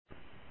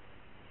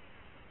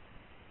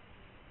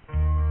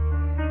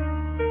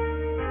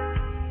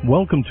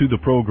Welcome to the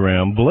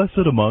program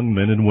Blessed Among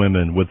Men and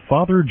Women with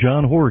Father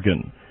John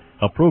Horgan,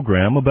 a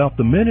program about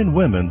the men and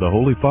women the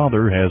Holy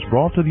Father has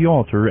brought to the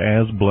altar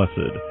as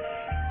blessed.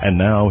 And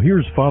now,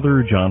 here's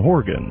Father John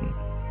Horgan.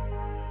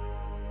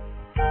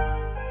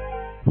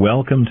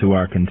 Welcome to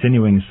our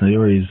continuing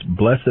series,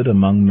 Blessed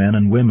Among Men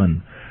and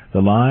Women,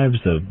 the lives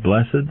of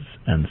blesseds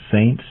and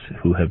saints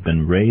who have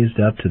been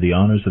raised up to the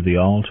honors of the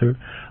altar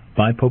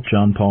by Pope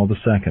John Paul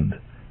II.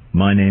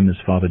 My name is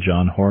Father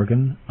John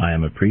Horgan. I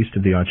am a priest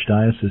of the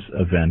Archdiocese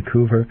of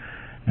Vancouver,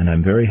 and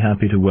I'm very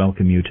happy to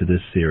welcome you to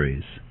this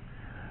series.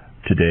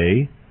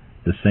 Today,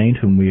 the saint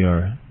whom we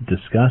are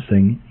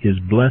discussing is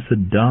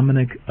Blessed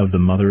Dominic of the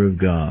Mother of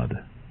God.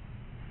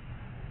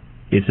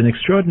 It's an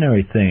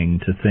extraordinary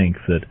thing to think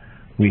that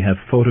we have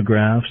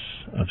photographs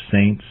of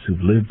saints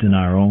who've lived in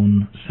our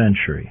own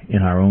century,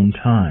 in our own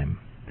time,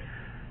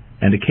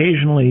 and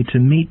occasionally to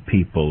meet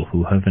people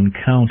who have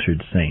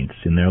encountered saints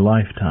in their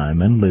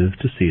lifetime and live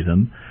to see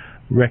them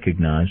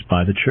recognized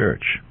by the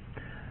Church.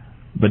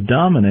 But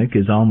Dominic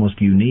is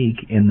almost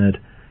unique in that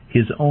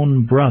his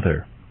own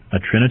brother, a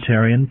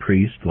Trinitarian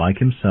priest like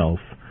himself,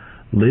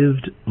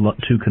 lived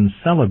to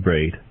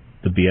celebrate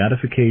the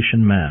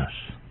Beatification Mass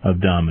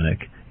of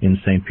Dominic in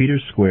St.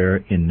 Peter's Square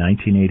in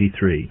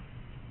 1983.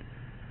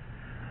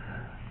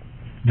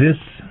 This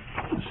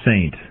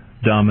saint,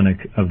 Dominic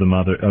of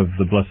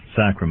the Blessed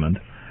Sacrament,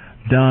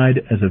 died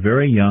as a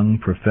very young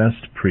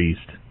professed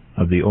priest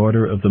of the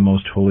Order of the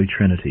Most Holy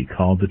Trinity,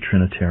 called the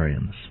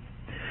Trinitarians.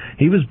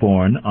 He was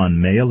born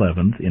on May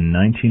 11th in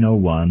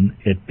 1901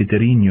 at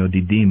Piterino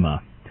di Dima,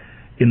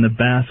 in the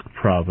Basque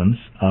province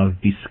of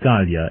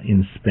Biscaya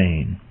in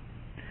Spain.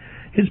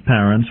 His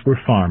parents were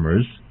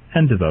farmers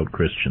and devout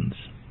Christians.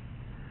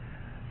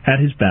 At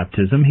his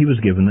baptism, he was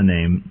given the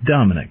name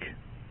Dominic.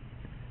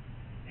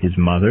 His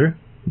mother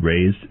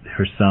raised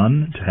her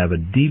son to have a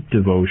deep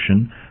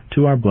devotion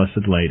to Our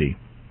Blessed Lady.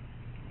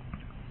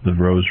 The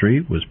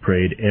rosary was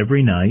prayed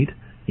every night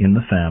in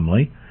the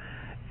family,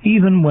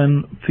 even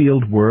when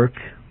field work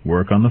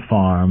on the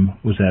farm,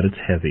 was at its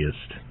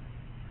heaviest.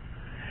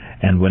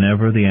 And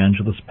whenever the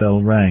Angelus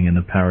bell rang in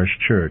the parish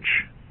church,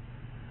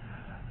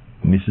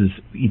 Mrs.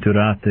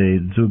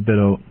 Iturrate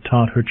Zubero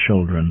taught her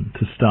children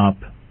to stop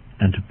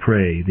and to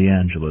pray the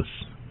Angelus,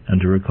 and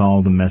to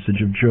recall the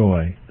message of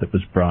joy that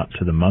was brought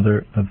to the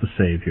Mother of the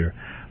Savior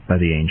by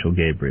the angel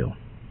Gabriel.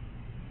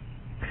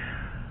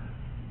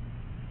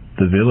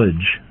 The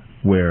village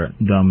where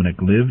Dominic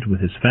lived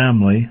with his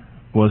family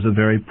was a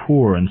very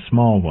poor and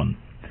small one,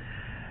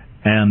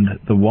 and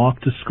the walk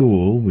to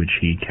school, which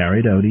he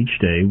carried out each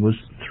day, was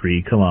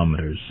 3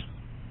 kilometers.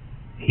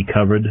 He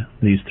covered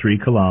these 3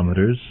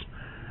 kilometers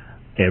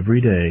every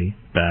day,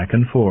 back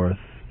and forth,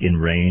 in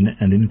rain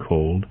and in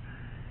cold.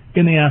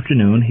 In the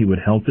afternoon, he would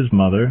help his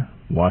mother,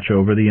 watch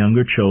over the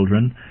younger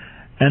children,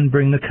 and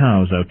bring the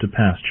cows out to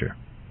pasture.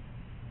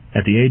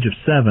 At the age of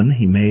 7,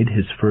 he made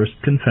his first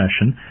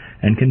confession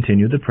and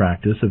continued the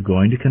practice of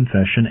going to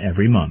confession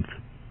every month.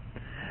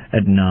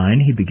 At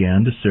 9, he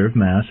began to serve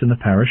Mass in the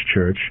parish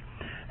church,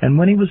 and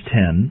when he was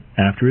 10,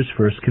 after his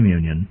first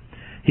communion,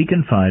 he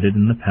confided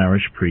in the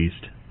parish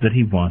priest that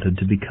he wanted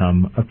to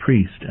become a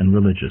priest and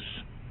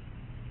religious.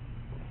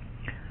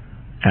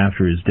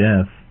 After his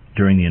death,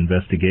 during the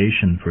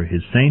investigation for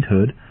his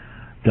sainthood,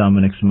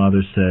 Dominic's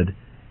mother said,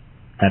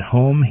 "At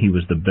home he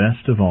was the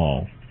best of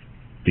all,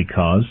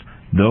 because,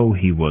 though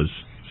he was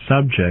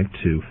subject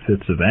to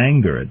fits of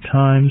anger at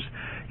times,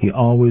 he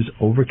always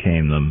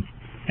overcame them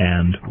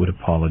and would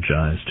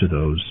apologize to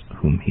those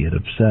whom he had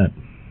upset."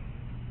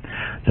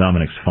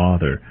 Dominic's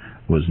father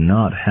was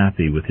not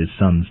happy with his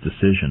son's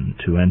decision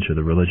to enter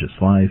the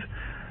religious life.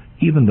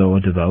 Even though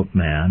a devout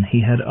man, he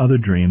had other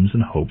dreams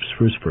and hopes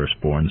for his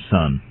firstborn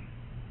son.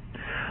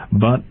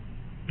 But,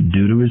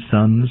 due to his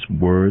son's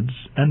words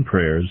and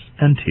prayers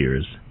and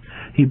tears,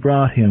 he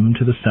brought him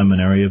to the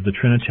seminary of the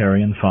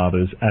Trinitarian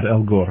Fathers at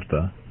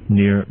Algorta,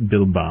 near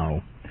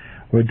Bilbao,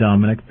 where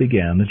Dominic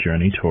began the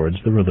journey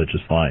towards the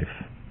religious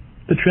life.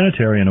 The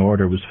Trinitarian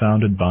order was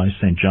founded by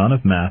St. John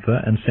of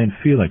Matha and St.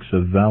 Felix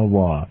of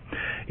Valois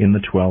in the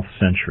 12th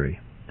century.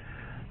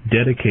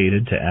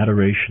 Dedicated to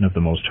adoration of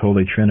the Most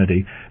Holy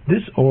Trinity,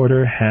 this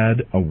order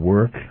had a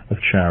work of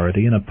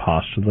charity and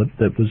apostolate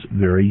that was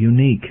very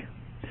unique.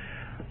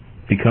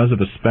 Because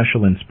of a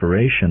special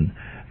inspiration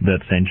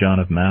that St. John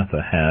of Matha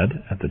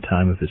had at the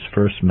time of his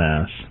first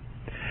Mass,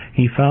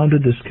 he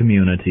founded this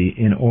community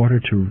in order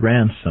to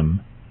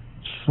ransom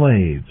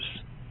slaves,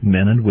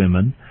 men and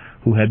women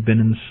who had been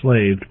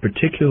enslaved,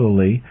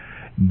 particularly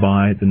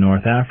by the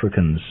North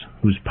Africans,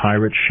 whose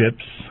pirate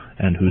ships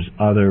and whose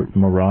other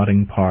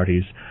marauding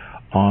parties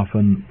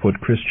often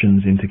put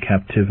Christians into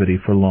captivity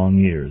for long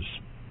years.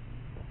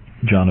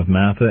 John of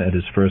Matha, at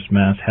his first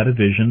Mass, had a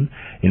vision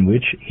in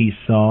which he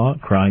saw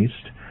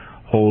Christ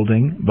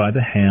holding by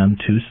the hand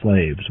 2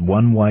 slaves,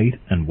 one white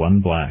and one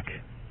black.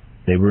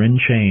 They were in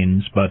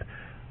chains, but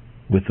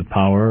with the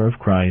power of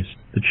Christ,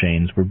 the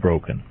chains were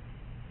broken.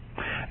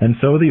 And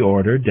so the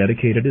order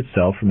dedicated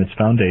itself from its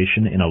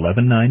foundation in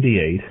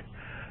 1198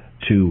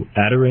 to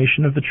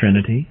adoration of the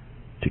Trinity,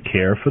 to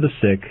care for the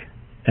sick,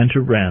 and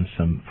to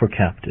ransom for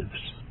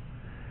captives.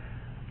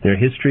 Their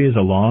history is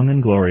a long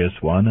and glorious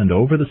one, and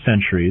over the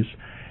centuries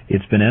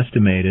it's been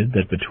estimated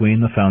that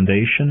between the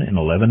foundation in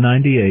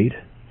 1198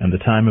 and the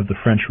time of the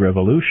French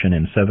Revolution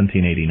in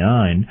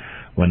 1789,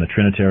 when the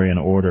Trinitarian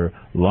order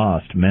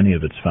lost many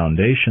of its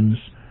foundations,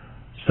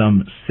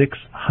 some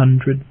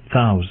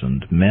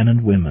 600,000 men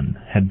and women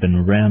had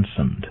been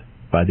ransomed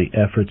by the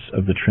efforts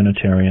of the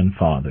Trinitarian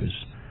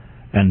Fathers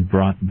and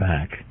brought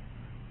back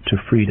to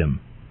freedom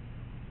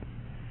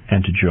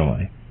and to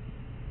joy.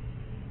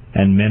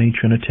 And many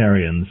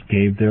Trinitarians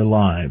gave their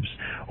lives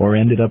or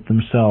ended up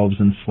themselves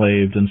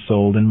enslaved and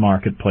sold in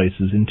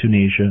marketplaces in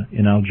Tunisia,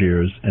 in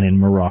Algiers, and in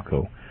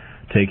Morocco,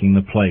 taking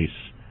the place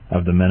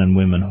of the men and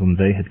women whom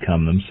they had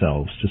come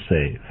themselves to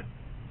save.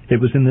 It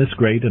was in this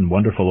great and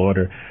wonderful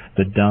order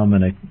that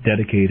Dominic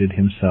dedicated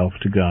himself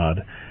to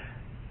God.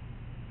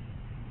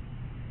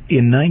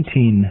 In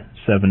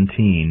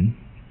 1917,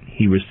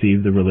 he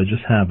received the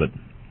religious habit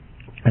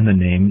and the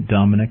name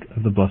Dominic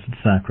of the Blessed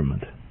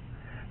Sacrament,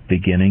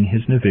 beginning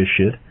his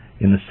novitiate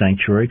in the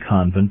sanctuary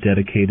convent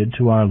dedicated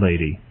to Our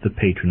Lady, the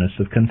patroness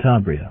of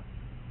Cantabria.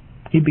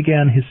 He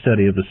began his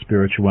study of the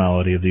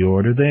spirituality of the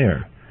order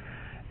there,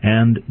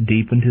 and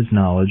deepened his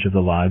knowledge of the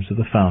lives of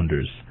the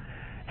founders,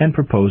 and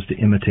proposed to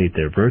imitate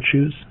their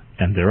virtues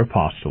and their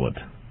apostolate.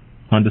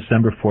 On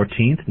December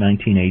 14,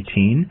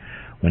 1918,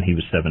 when he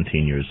was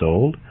 17 years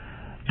old,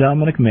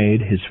 Dominic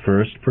made his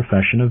first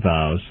profession of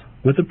vows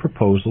with a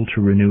proposal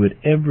to renew it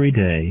every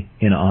day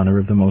in honor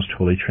of the Most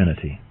Holy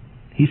Trinity.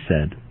 He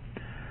said,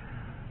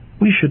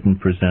 "We shouldn't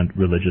present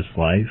religious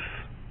life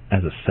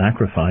as a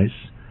sacrifice.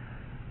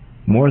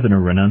 More than a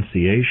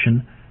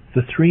renunciation,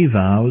 the three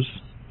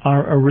vows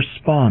are a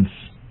response,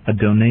 a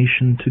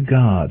donation to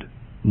God,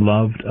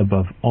 loved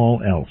above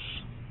all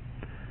else."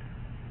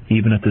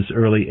 Even at this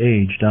early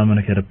age,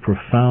 Dominic had a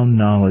profound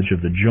knowledge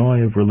of the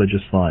joy of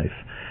religious life,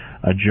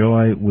 a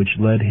joy which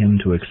led him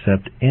to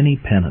accept any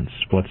penance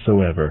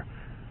whatsoever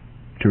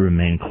to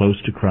remain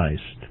close to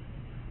Christ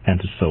and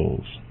to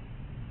souls.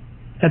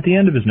 At the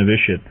end of his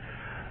novitiate,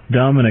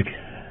 Dominic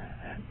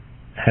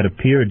had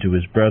appeared to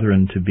his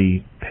brethren to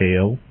be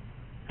pale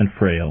and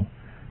frail,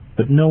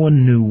 but no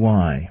one knew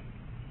why.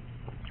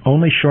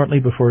 Only shortly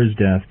before his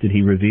death did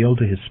he reveal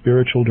to his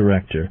spiritual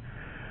director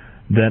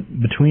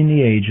that between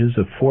the ages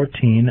of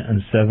 14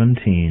 and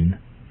 17,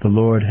 the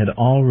Lord had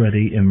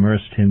already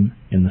immersed him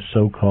in the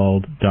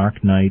so-called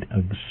dark night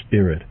of the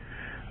Spirit,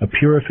 a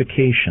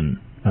purification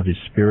of his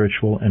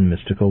spiritual and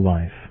mystical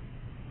life.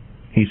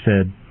 He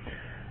said,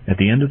 "At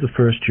the end of the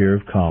first year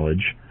of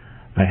college,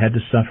 I had to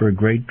suffer a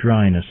great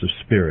dryness of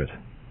spirit,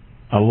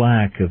 a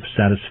lack of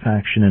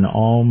satisfaction in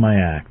all my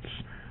acts,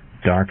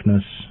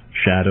 darkness,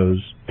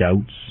 shadows,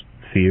 doubts,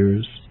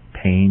 fears,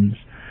 pains,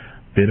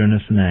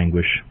 bitterness and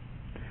anguish.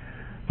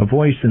 A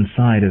voice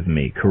inside of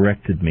me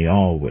corrected me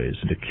always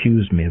and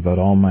accused me about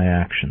all my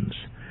actions,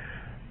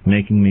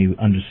 making me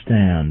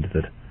understand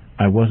that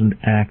I wasn't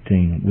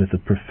acting with the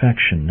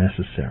perfection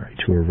necessary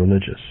to a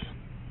religious.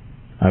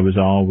 I was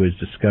always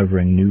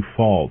discovering new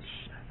faults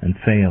and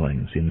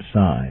failings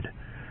inside.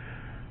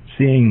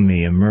 Seeing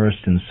me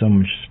immersed in so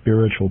much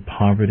spiritual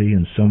poverty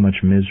and so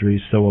much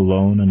misery, so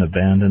alone and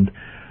abandoned,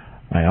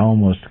 I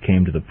almost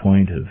came to the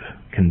point of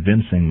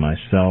convincing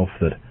myself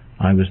that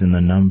I was in the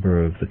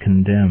number of the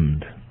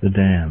condemned, the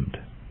damned,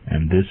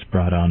 and this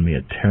brought on me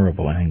a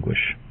terrible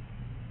anguish.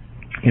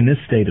 In this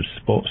state of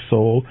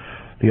soul,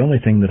 the only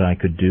thing that I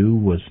could do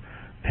was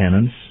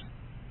penance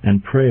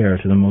and prayer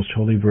to the Most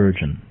Holy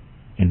Virgin,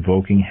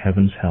 invoking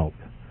heaven's help.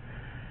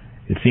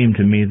 It seemed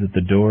to me that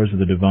the doors of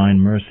the divine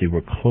mercy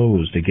were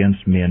closed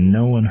against me, and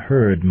no one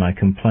heard my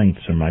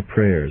complaints or my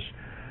prayers.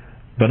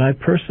 But I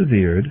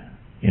persevered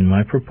in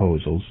my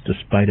proposals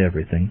despite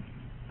everything.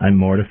 I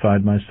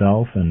mortified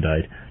myself, and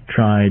I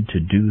tried to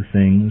do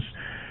things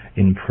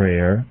in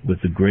prayer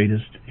with the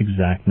greatest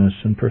exactness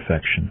and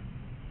perfection.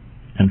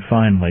 And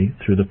finally,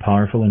 through the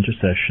powerful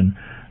intercession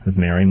of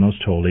Mary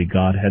Most Holy,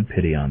 God had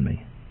pity on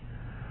me.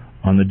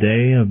 On the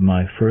day of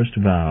my first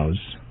vows,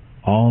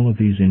 all of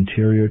these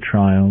interior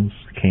trials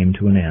came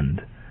to an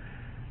end,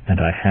 and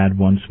I had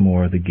once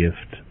more the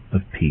gift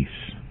of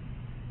peace.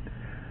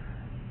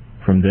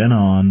 From then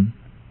on,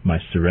 my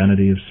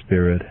serenity of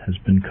spirit has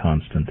been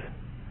constant.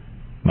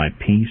 My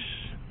peace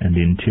and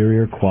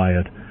interior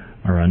quiet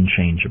are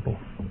unchangeable.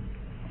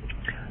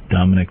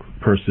 Dominic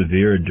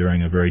persevered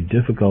during a very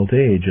difficult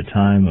age, a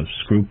time of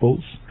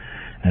scruples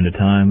and a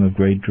time of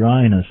great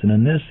dryness, and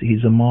in this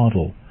he's a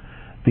model,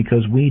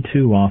 because we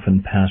too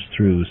often pass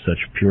through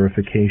such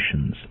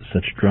purifications,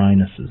 such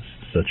drynesses,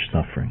 such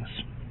sufferings.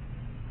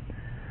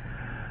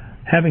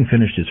 Having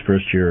finished his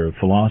first year of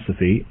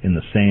philosophy in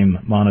the same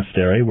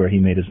monastery where he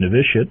made his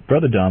novitiate,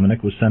 Brother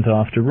Dominic was sent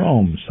off to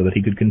Rome so that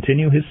he could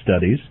continue his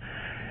studies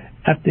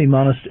at the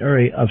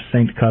monastery of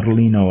St.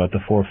 Carolino at the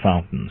Four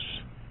Fountains,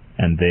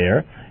 and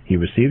there he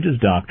received his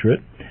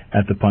doctorate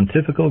at the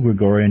Pontifical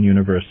Gregorian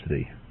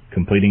University,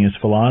 completing his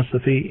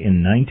philosophy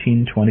in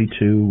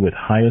 1922 with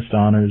highest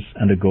honors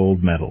and a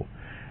gold medal,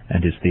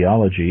 and his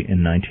theology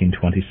in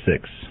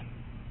 1926.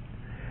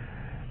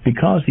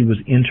 Because he was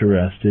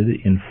interested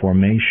in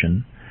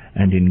formation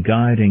and in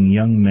guiding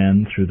young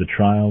men through the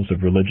trials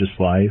of religious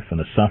life and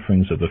the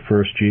sufferings of the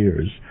first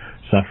years,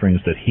 sufferings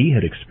that he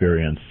had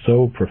experienced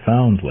so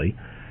profoundly,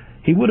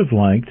 he would have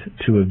liked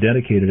to have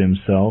dedicated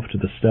himself to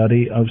the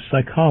study of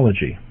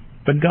psychology,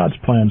 but God's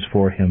plans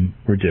for him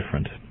were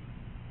different.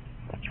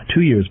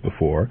 2 years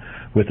before,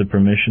 with the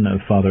permission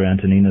of Father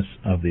Antoninus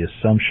of the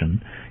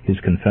Assumption, his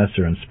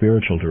confessor and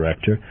spiritual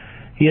director,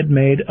 he had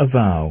made a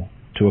vow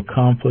to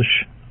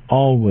accomplish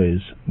always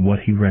what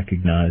he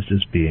recognized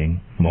as being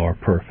more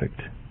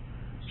perfect.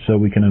 So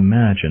we can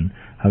imagine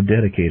how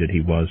dedicated he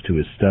was to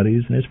his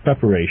studies and his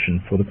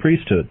preparation for the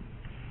priesthood.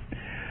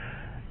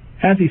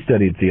 As he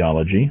studied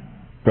theology,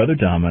 Brother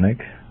Dominic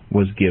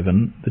was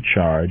given the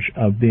charge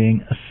of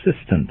being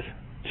assistant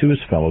to his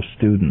fellow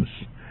students.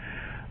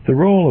 The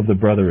role of the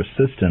brother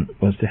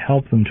assistant was to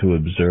help them to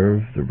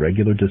observe the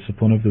regular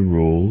discipline of the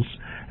rules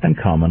and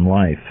common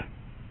life.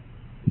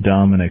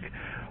 Dominic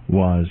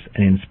was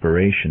an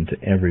inspiration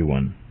to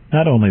everyone,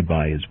 not only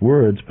by his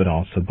words but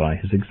also by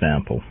his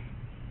example.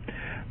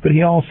 But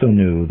he also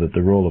knew that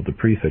the role of the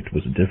prefect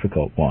was a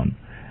difficult one,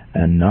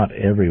 and not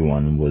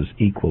everyone was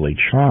equally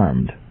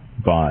charmed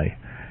by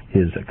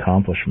his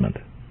accomplishment.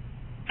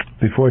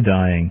 Before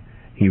dying,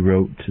 he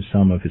wrote to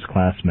some of his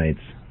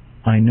classmates,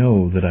 "I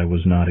know that I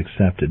was not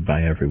accepted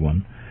by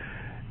everyone,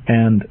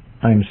 and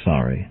I'm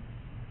sorry,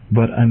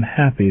 but I'm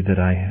happy that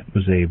I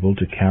was able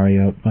to carry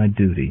out my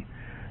duty,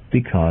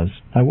 because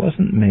I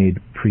wasn't made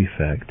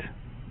prefect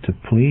to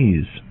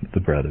please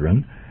the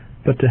brethren,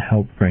 but to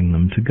help bring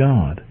them to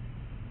God."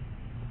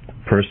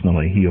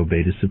 Personally, he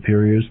obeyed his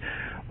superiors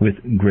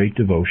with great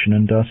devotion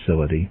and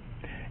docility,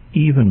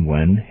 even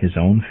when his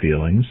own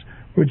feelings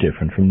were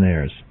different from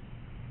theirs.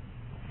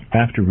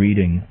 After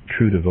reading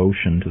True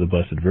Devotion to the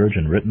Blessed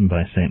Virgin, written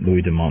by St.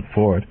 Louis de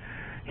Montfort,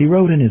 he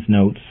wrote in his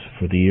notes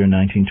for the year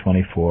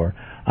 1924,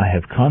 "I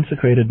have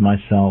consecrated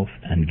myself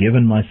and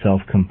given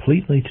myself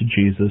completely to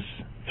Jesus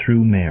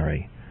through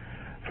Mary.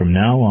 From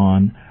now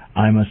on,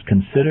 I must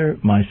consider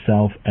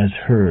myself as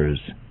hers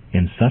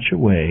in such a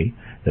way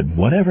that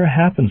whatever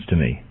happens to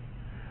me,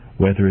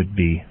 whether it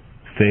be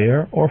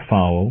fair or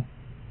foul,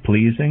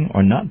 pleasing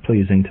or not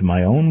pleasing to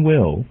my own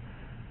will,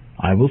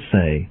 I will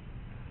say,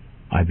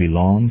 I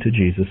belong to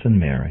Jesus and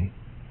Mary,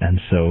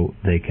 and so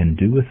they can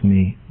do with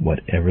me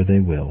whatever they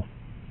will."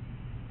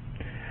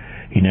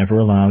 He never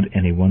allowed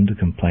anyone to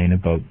complain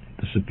about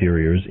the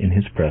superiors in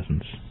his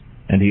presence,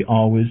 and he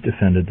always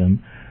defended them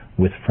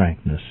with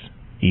frankness,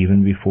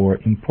 even before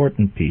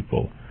important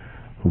people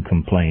who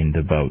complained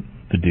about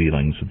the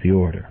dealings of the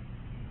order.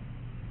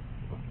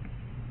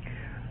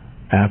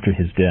 After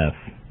his death,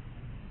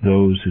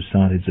 those who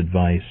sought his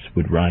advice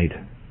would write,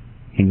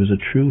 "He was a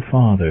true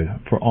father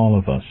for all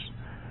of us,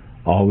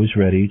 always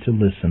ready to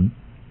listen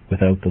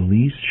without the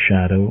least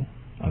shadow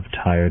of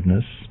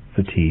tiredness,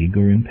 fatigue,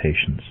 or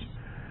impatience.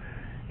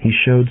 He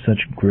showed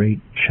such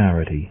great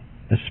charity,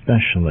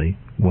 especially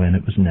when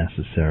it was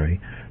necessary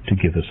to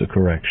give us a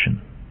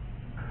correction."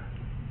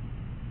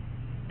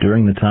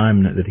 During the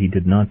time that he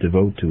did not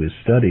devote to his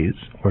studies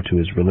or to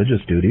his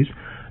religious duties,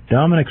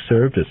 Dominic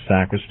served as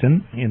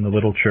sacristan in the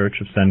little church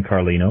of San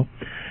Carlino,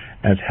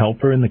 as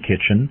helper in the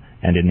kitchen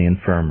and in the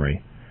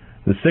infirmary.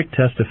 The sick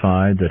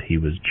testified that he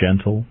was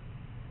gentle,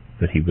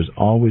 that he was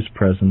always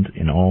present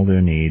in all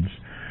their needs,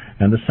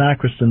 and the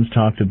sacristans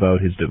talked about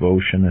his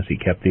devotion as he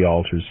kept the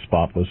altars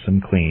spotless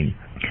and clean.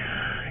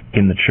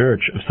 In the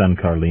church of San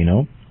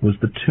Carlino was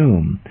the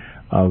tomb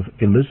of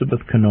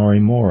Elizabeth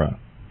Canori Mora,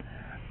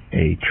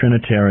 a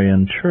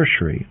Trinitarian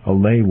tertiary, a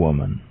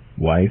laywoman,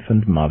 wife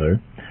and mother,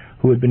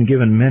 who had been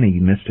given many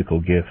mystical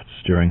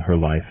gifts during her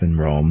life in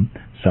Rome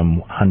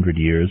some 100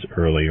 years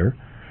earlier,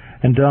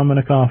 and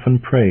Dominic often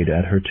prayed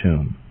at her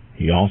tomb.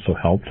 He also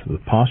helped the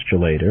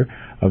postulator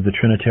of the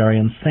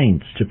Trinitarian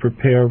saints to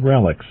prepare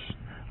relics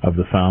of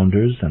the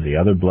founders and the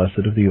other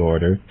blessed of the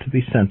order to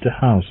be sent to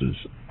houses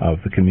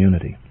of the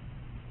community.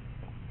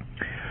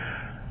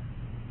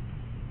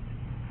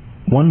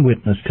 One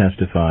witness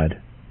testified,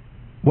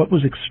 "What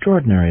was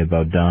extraordinary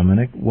about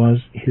Dominic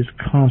was his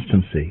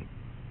constancy,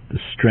 the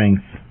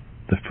strength,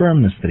 the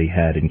firmness that he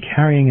had in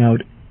carrying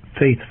out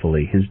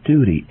faithfully his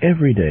duty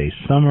every day,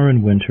 summer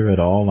and winter, at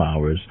all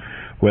hours,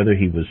 whether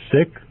he was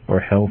sick or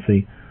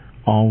healthy,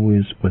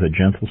 always with a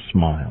gentle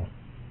smile."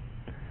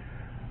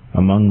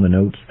 Among the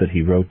notes that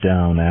he wrote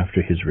down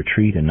after his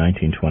retreat in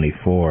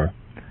 1924,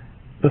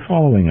 the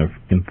following are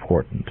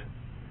important.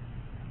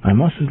 "I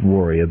mustn't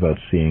worry about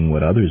seeing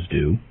what others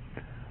do.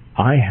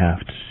 I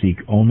have to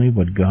seek only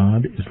what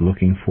God is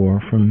looking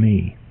for from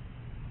me.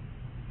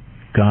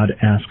 God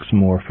asks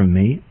more from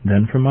me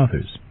than from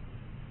others.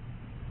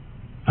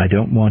 I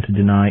don't want to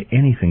deny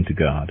anything to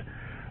God,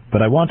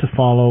 but I want to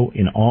follow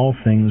in all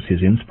things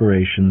His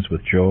inspirations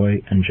with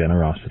joy and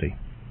generosity.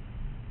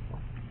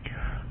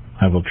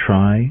 I will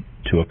try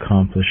to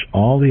accomplish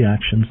all the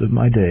actions of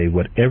my day,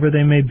 whatever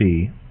they may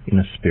be, in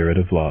a spirit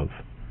of love.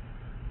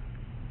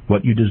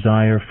 What you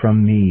desire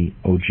from me,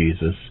 O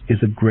Jesus,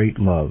 is a great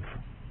love,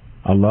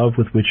 a love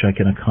with which I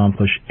can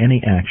accomplish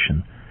any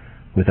action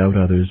without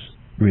others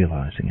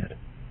realizing it.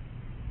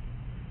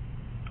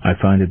 I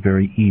find it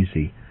very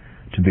easy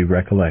to be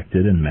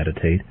recollected and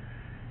meditate.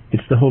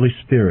 It's the Holy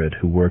Spirit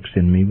who works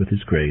in me with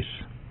His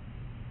grace.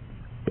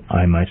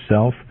 I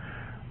myself,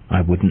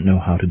 I wouldn't know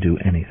how to do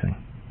anything.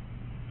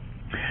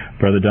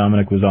 Brother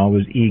Dominic was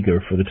always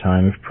eager for the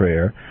time of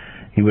prayer.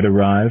 He would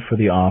arrive for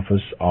the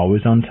office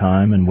always on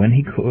time, and when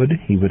he could,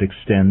 he would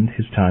extend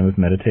his time of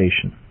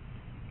meditation.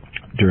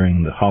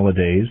 During the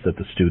holidays that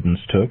the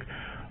students took,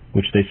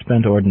 which they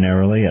spent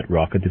ordinarily at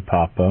Rocca di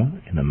Papa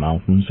in the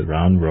mountains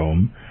around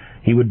Rome,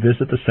 he would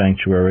visit the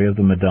sanctuary of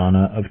the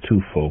Madonna of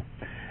Tuffo,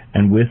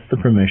 and with the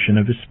permission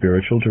of his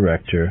spiritual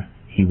director,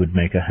 he would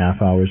make a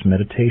half-hour's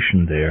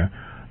meditation there,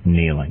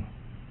 kneeling.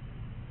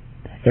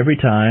 Every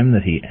time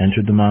that he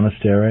entered the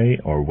monastery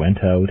or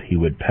went out, he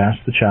would pass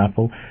the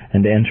chapel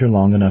and enter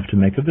long enough to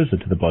make a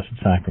visit to the Blessed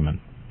Sacrament.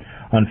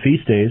 On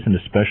feast days, and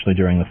especially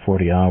during the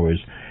 40 hours,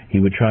 he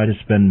would try to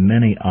spend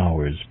many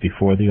hours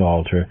before the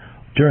altar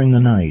during the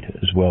night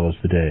as well as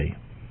the day.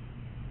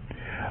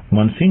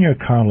 Monsignor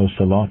Carlo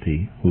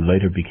Salotti, who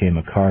later became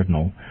a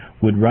cardinal,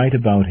 would write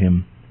about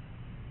him,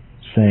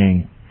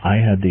 saying, "I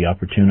had the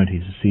opportunity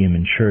to see him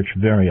in church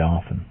very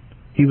often.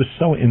 He was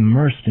so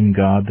immersed in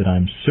God that I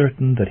am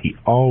certain that he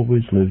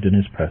always lived in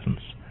His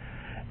presence.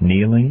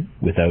 Kneeling,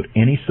 without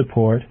any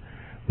support,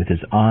 with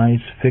his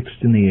eyes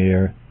fixed in the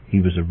air,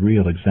 he was a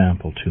real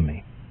example to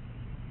me."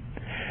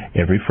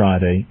 Every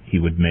Friday he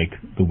would make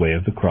the Way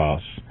of the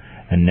Cross,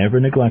 and never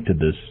neglected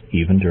this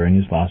even during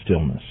his last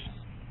illness.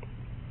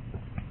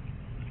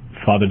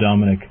 Father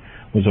Dominic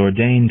was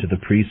ordained to the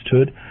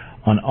priesthood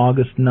on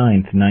August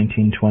 9,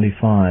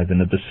 1925, in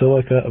the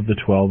Basilica of the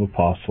 12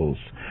 Apostles,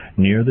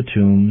 near the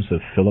tombs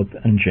of Philip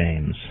and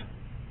James.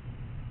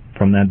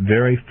 From that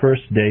very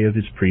first day of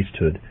his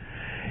priesthood,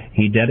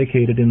 he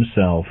dedicated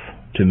himself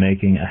to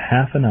making a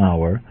half an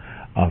hour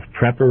of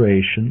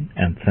preparation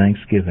and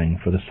thanksgiving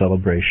for the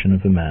celebration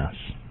of the Mass.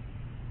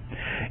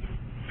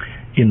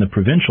 In the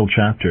provincial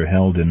chapter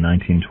held in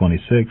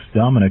 1926,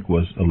 Dominic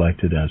was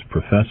elected as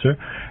professor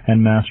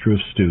and master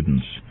of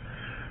students.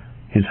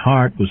 His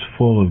heart was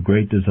full of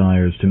great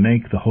desires to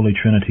make the Holy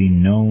Trinity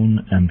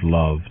known and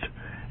loved,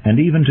 and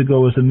even to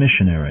go as a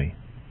missionary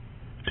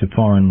to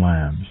foreign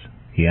lands.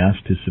 He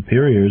asked his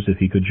superiors if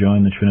he could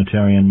join the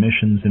Trinitarian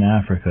missions in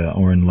Africa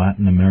or in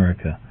Latin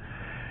America,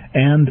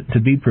 and to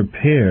be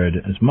prepared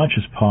as much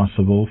as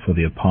possible for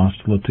the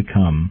apostolate to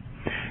come.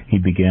 He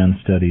began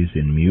studies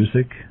in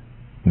music,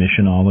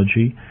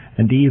 missionology,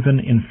 and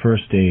even in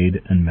first aid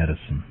and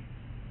medicine.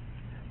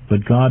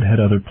 But God had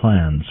other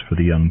plans for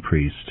the young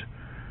priest,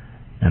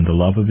 and the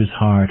love of his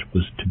heart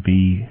was to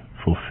be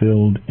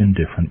fulfilled in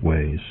different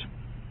ways.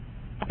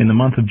 In the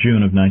month of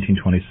June of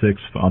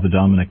 1926, Father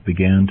Dominic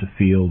began to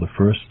feel the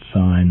first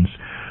signs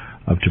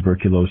of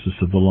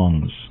tuberculosis of the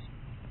lungs.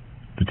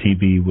 The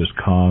TB was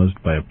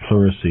caused by a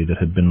pleurisy that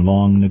had been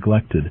long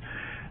neglected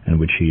and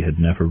which he had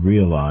never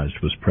realized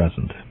was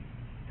present.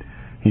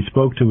 He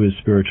spoke to his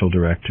spiritual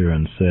director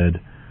and said,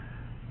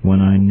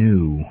 "When I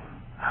knew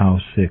how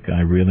sick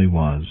I really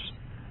was,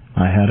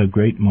 I had a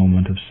great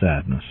moment of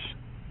sadness,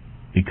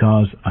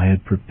 because I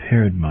had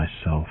prepared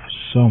myself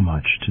so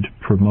much to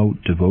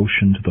promote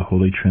devotion to the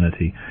Holy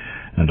Trinity,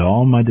 and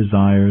all my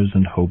desires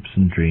and hopes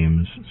and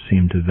dreams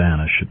seemed to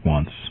vanish at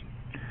once.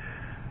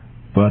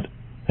 But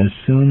as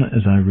soon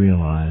as I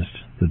realized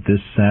that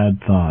this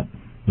sad thought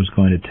was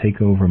going to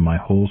take over my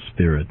whole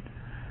spirit,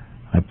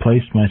 I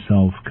placed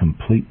myself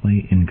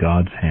completely in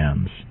God's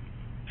hands,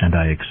 and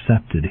I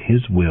accepted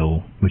His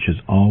will, which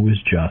is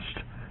always just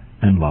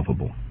and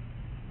lovable."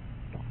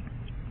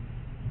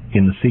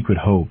 In the secret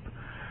hope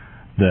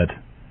that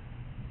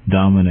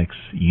Dominic's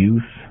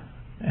youth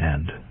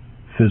and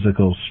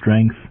physical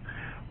strength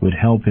would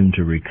help him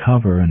to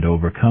recover and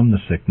overcome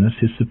the sickness,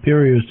 his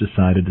superiors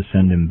decided to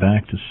send him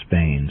back to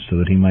Spain so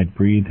that he might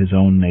breathe his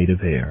own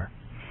native air.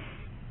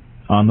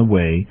 On the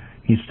way,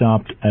 he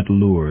stopped at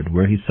Lourdes,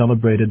 where he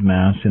celebrated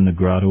Mass in the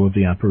Grotto of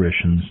the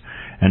Apparitions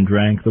and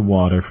drank the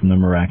water from the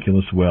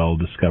miraculous well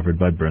discovered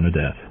by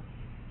Bernadette.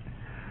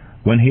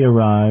 When he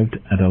arrived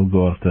at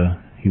Algorta,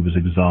 he was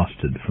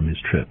exhausted from his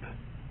trip.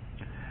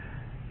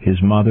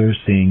 His mother,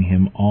 seeing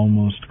him,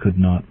 almost could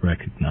not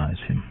recognize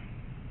him.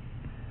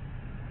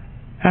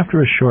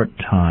 After a short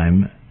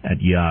time at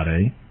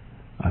Iare,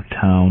 a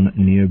town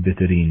near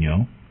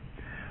Bitterino,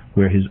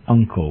 where his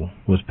uncle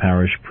was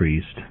parish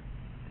priest,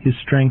 his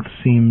strength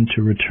seemed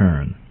to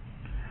return.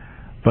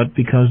 But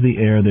because the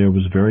air there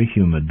was very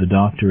humid, the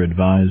doctor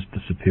advised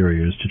the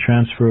superiors to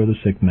transfer the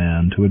sick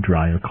man to a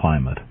drier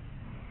climate.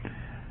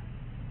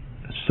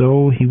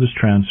 So he was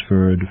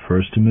transferred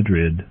first to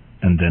Madrid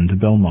and then to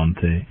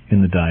Belmonte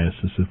in the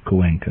Diocese of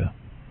Cuenca.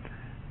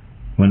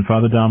 When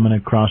Father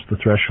Dominic crossed the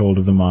threshold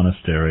of the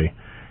monastery,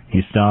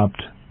 he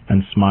stopped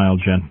and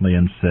smiled gently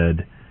and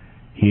said,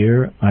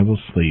 "Here I will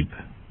sleep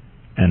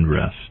and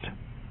rest."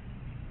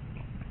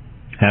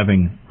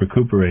 Having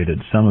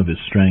recuperated some of his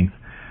strength,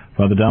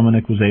 Father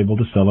Dominic was able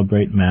to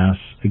celebrate Mass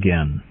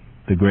again,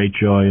 the great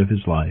joy of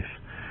his life.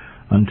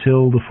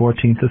 until the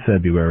 14th of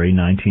February,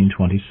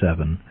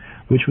 1927,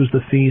 which was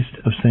the feast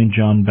of St.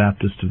 John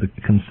Baptist of the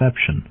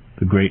Conception,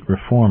 the great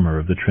reformer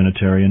of the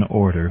Trinitarian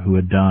order who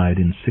had died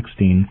in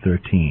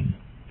 1613.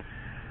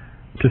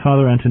 To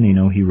Father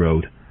Antonino he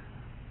wrote,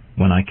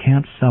 "When I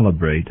can't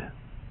celebrate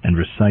and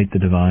recite the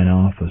divine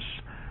office,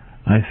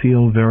 I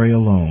feel very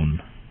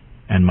alone,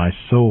 and my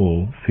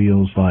soul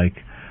feels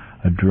like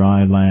a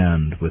dry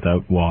land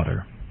without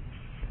water."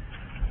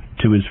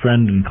 To his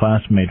friend and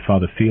classmate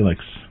Father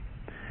Felix,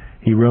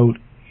 he wrote,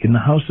 "In the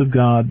house of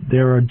God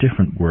there are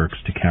different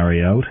works to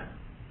carry out,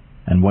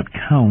 and what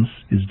counts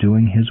is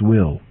doing His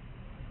will.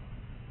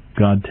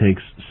 God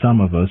takes some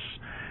of us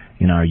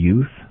in our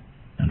youth,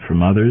 and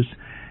from others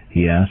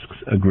He asks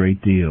a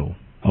great deal,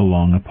 a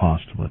long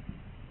apostolate.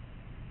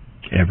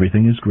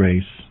 Everything is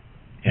grace,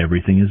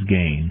 everything is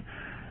gain,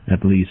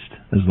 at least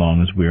as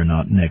long as we are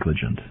not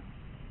negligent."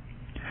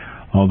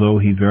 Although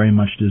he very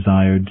much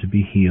desired to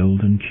be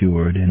healed and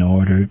cured in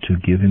order to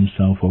give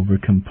himself over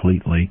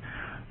completely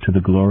to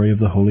the glory of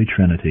the Holy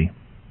Trinity,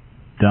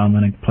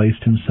 Dominic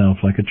placed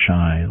himself like a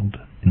child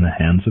in the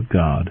hands of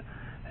God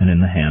and in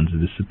the hands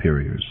of his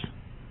superiors.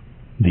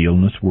 The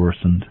illness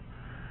worsened.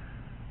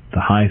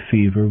 The high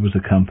fever was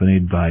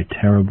accompanied by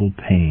terrible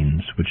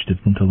pains which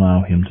didn't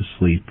allow him to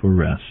sleep or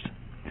rest.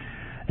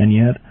 And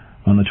yet,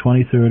 on the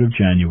 23rd of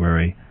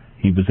January,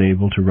 he was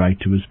able to write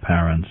to his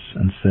parents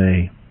and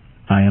say,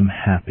 "I am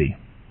happy,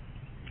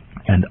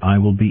 and I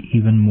will be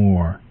even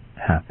more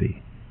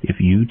happy if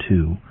you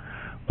too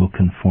will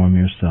conform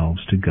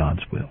yourselves to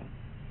God's will."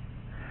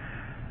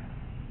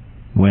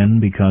 When,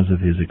 because of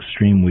his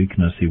extreme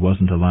weakness, he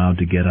wasn't allowed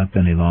to get up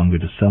any longer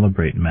to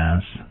celebrate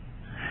Mass,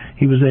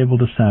 he was able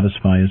to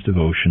satisfy his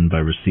devotion by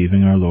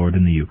receiving our Lord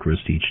in the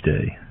Eucharist each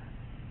day.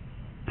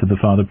 To the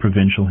Father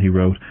Provincial he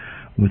wrote,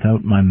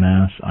 "Without my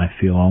Mass I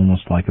feel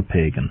almost like a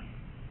pagan."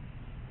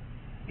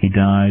 He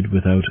died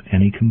without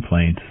any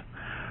complaint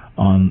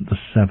on the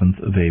 7th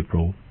of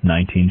April,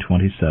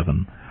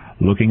 1927,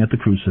 looking at the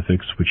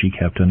crucifix which he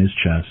kept on his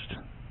chest,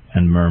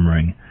 and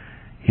murmuring,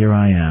 "Here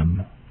I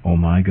am, O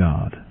my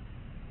God."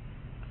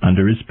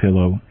 Under his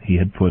pillow he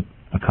had put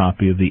a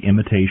copy of the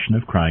Imitation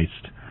of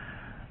Christ,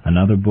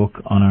 another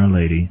book on Our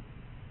Lady,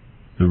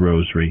 the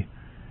Rosary,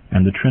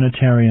 and the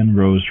Trinitarian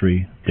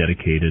Rosary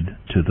dedicated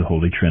to the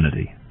Holy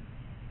Trinity.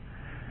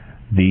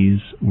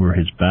 These were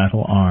his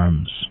battle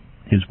arms,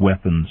 his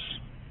weapons,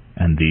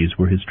 and these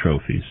were his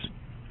trophies.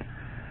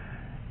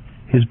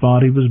 His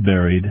body was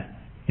buried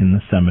in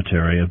the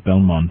cemetery of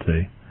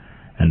Belmonte,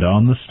 and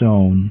on the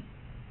stone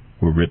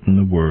were written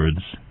the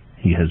words,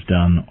 "He has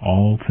done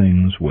all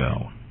things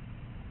well."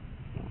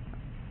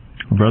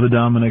 Brother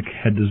Dominic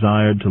had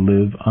desired to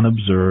live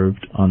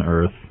unobserved on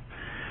earth.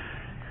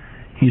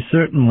 He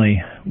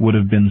certainly would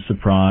have been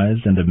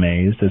surprised and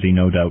amazed, as he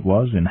no doubt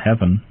was in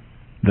heaven,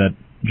 that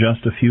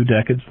just a few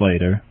decades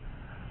later,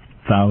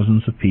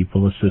 thousands of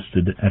people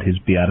assisted at his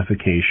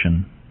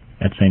beatification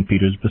at St.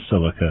 Peter's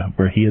Basilica,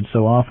 where he had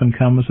so often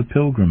come as a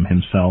pilgrim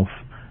himself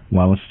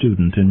while a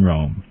student in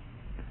Rome.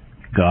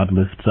 God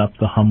lifts up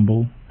the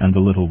humble and the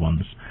little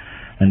ones,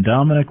 and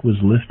Dominic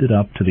was lifted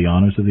up to the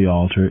honors of the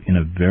altar in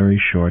a very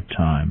short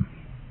time.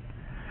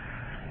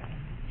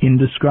 In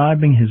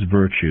describing his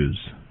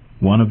virtues,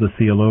 one of the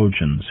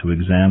theologians who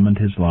examined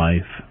his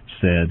life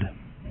said,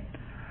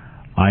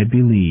 "I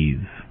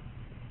believe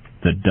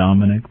that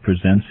Dominic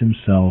presents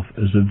himself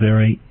as a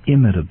very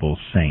imitable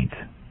saint.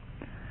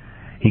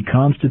 He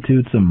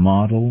constitutes a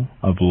model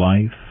of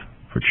life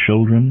for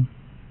children,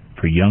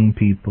 for young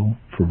people,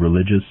 for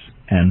religious,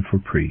 and for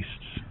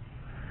priests."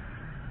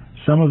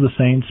 Some of the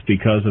saints,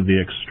 because of the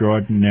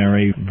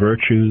extraordinary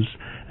virtues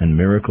and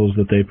miracles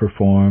that they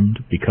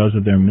performed, because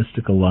of their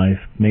mystical life,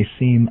 may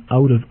seem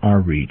out of our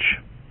reach.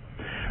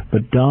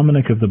 But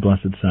Dominic of the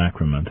Blessed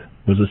Sacrament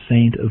was a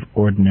saint of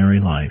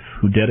ordinary life,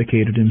 who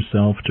dedicated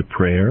himself to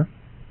prayer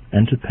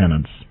and to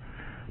penance,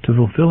 to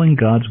fulfilling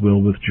God's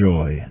will with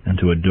joy, and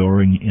to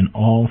adoring in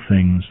all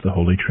things the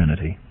Holy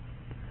Trinity.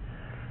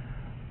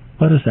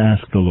 Let us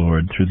ask the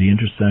Lord, through the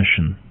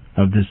intercession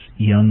of this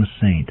young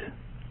saint,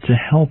 to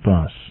help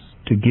us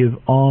to give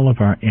all of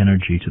our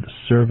energy to the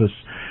service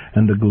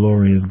and the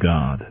glory of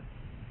God.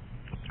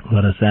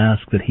 Let us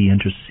ask that He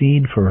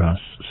intercede for us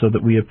so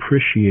that we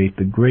appreciate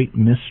the great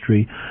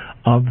mystery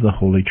of the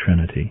Holy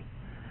Trinity,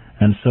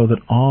 and so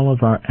that all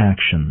of our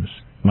actions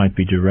might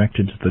be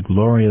directed to the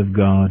glory of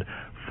God,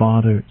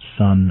 Father,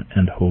 Son,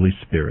 and Holy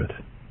Spirit.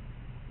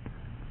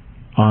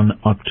 On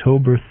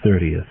October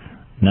 30th,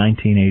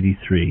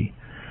 1983,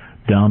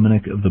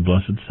 Dominic of the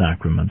Blessed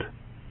Sacrament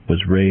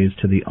was raised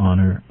to the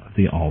honor of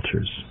the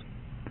altars.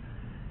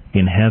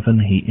 In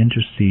heaven he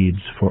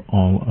intercedes for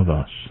all of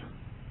us.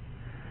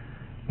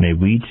 May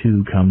we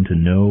too come to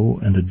know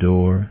and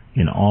adore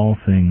in all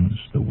things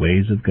the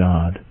ways of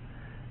God,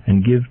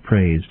 and give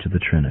praise to the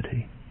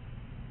Trinity.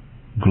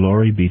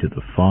 Glory be to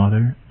the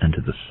Father, and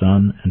to the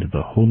Son, and to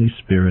the Holy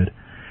Spirit,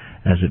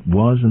 as it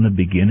was in the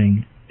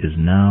beginning, is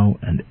now,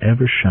 and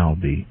ever shall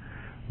be,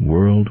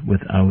 world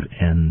without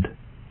end.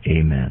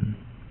 Amen.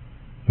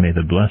 May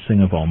the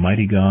blessing of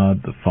Almighty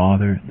God, the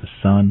Father, the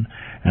Son,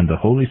 and the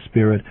Holy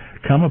Spirit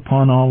come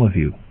upon all of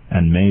you,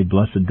 and may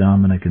Blessed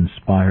Dominic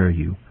inspire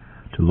you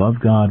to love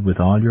God with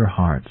all your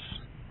hearts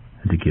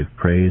and to give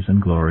praise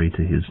and glory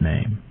to His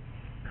name.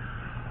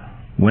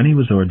 When he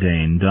was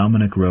ordained,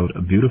 Dominic wrote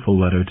a beautiful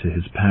letter to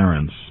his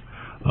parents,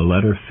 a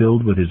letter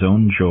filled with his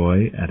own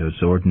joy at his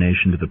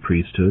ordination to the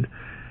priesthood,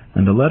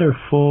 and a letter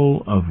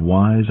full of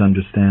wise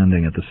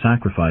understanding at the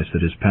sacrifice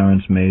that his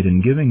parents made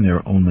in giving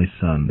their only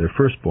son, their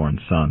firstborn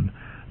son,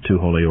 to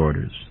holy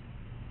orders.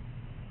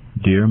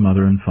 Dear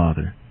Mother and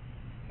Father,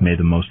 may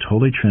the Most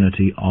Holy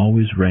Trinity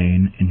always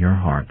reign in your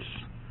hearts.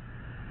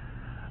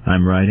 I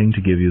am writing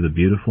to give you the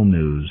beautiful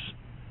news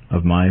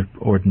of my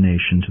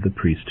ordination to the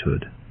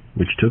priesthood,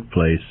 which took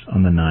place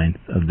on the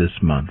 9th of this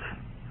month.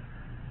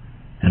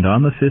 And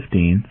on the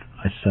 15th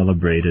I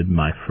celebrated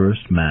my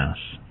first Mass,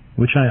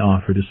 which I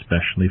offered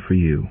especially for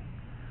you.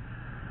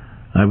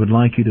 I would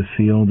like you to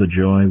feel the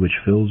joy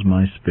which fills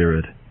my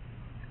spirit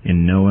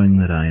in knowing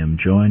that I am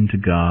joined to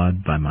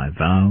God by my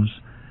vows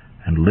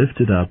and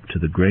lifted up to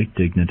the great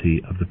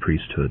dignity of the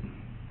priesthood.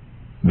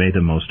 May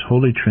the Most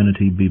Holy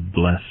Trinity be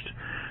blessed,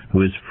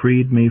 who has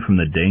freed me from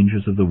the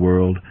dangers of the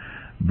world,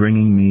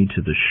 bringing me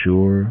to the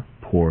sure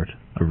port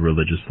of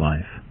religious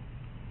life.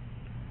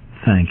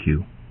 Thank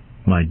you,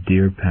 my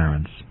dear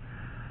parents,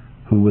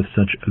 who with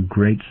such a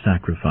great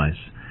sacrifice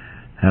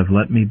have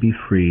let me be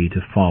free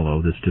to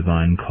follow this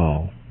divine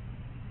call.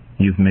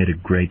 You've made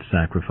a great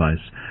sacrifice,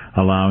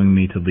 allowing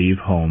me to leave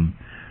home,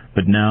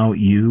 but now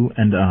you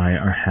and I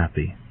are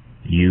happy.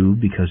 You,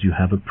 because you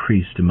have a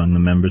priest among the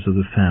members of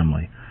the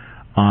family.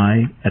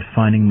 I, at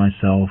finding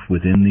myself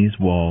within these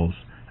walls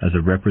as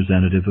a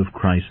representative of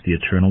Christ the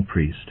eternal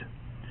priest.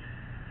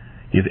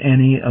 If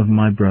any of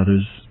my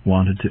brothers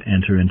wanted to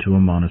enter into a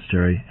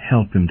monastery,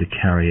 help him to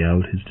carry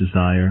out his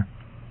desire,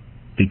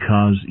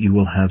 because you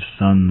will have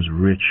sons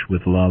rich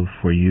with love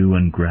for you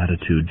and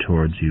gratitude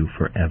towards you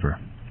forever.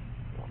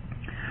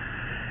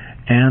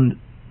 And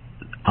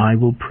I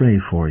will pray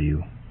for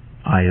you.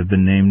 I have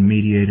been named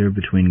mediator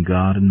between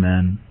God and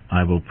men.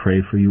 I will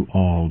pray for you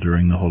all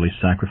during the holy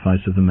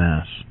sacrifice of the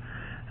Mass,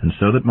 and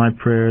so that my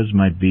prayers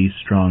might be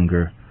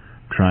stronger,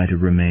 try to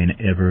remain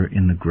ever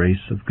in the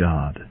grace of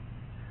God.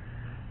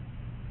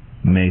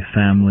 May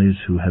families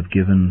who have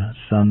given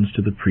sons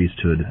to the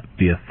priesthood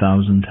be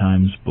 1,000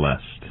 times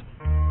blessed.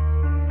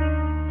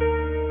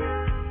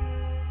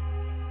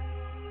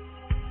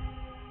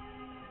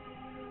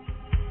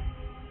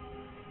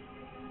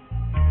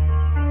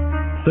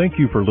 Thank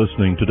you for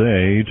listening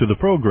today to the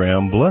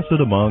program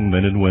Blessed Among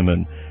Men and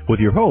Women with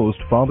your host,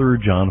 Father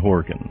John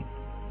Horgan.